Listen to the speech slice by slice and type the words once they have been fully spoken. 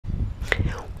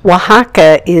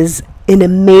Oaxaca is an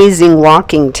amazing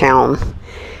walking town.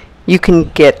 You can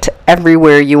get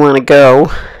everywhere you want to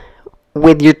go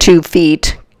with your 2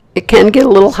 feet. It can get a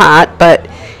little hot, but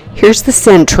here's the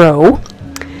centro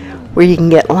where you can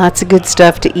get lots of good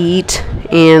stuff to eat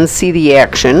and see the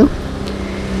action.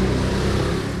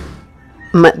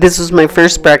 This was my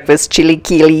first breakfast,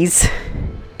 chilaquiles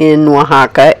in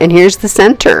Oaxaca, and here's the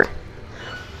center.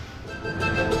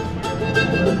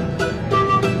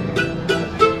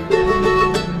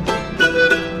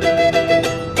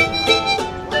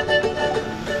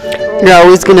 You're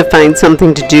always going to find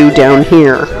something to do down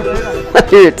here.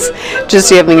 Whether it's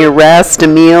just having a rest, a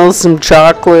meal, some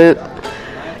chocolate,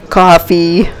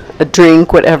 coffee, a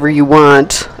drink, whatever you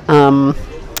want. And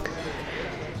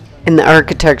the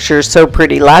architecture is so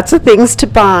pretty. Lots of things to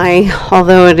buy,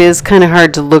 although it is kind of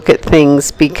hard to look at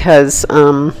things because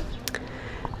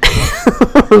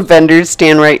vendors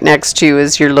stand right next to you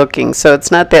as you're looking. So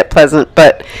it's not that pleasant,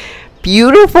 but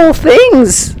beautiful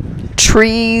things.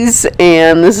 Trees,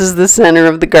 and this is the center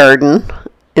of the garden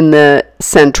in the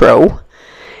centro.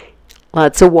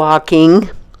 Lots of walking.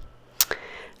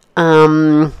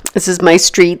 This is my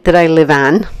street that I live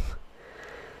on,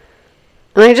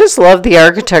 and I just love the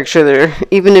architecture there.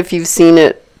 Even if you've seen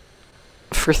it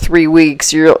for 3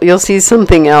 weeks, you'll see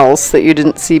something else that you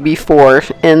didn't see before.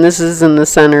 And this is in the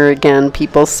center again.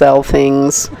 People sell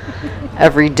things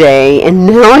every day. And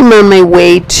now I'm on my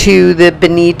way to the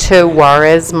Benito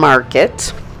Juarez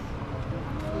market.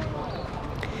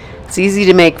 It's easy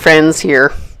to make friends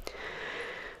here.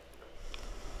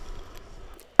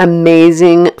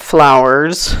 Amazing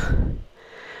flowers,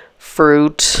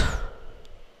 fruit,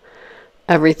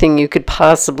 everything you could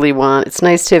possibly want. It's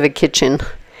nice to have a kitchen.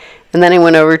 And then I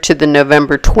went over to the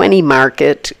November 20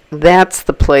 market. That's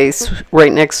the place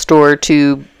right next door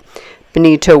to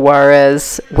Benito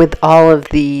Juarez with all of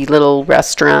the little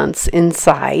restaurants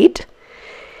inside.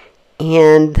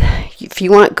 And if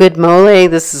you want good mole,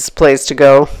 this is the place to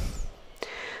go.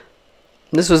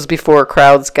 This was before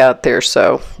crowds got there,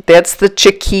 so that's the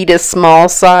Chiquita small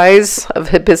size of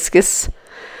hibiscus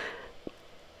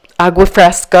agua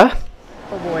fresca.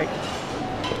 Oh boy.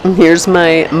 And here's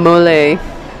my mole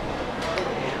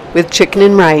with chicken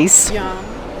and rice. Yum.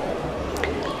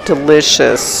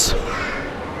 Delicious.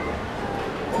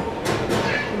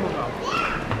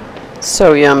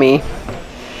 So yummy.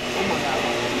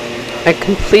 I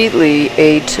completely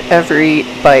ate every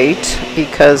bite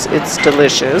because it's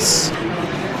delicious.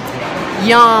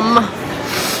 Yum.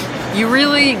 You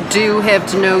really do have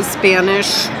to know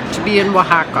Spanish to be in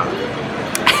Oaxaca.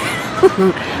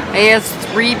 I asked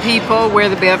 3 people where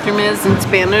the bathroom is in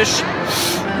Spanish.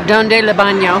 Donde el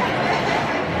baño?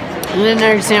 I didn't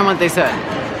understand what they said.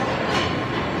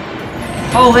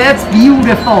 Oh, that's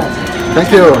beautiful.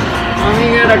 Thank you. Let me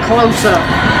get a close-up.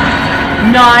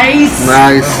 Nice.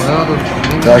 Nice.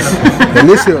 That's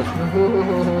delicious.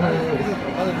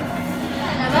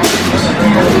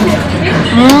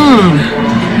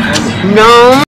 No.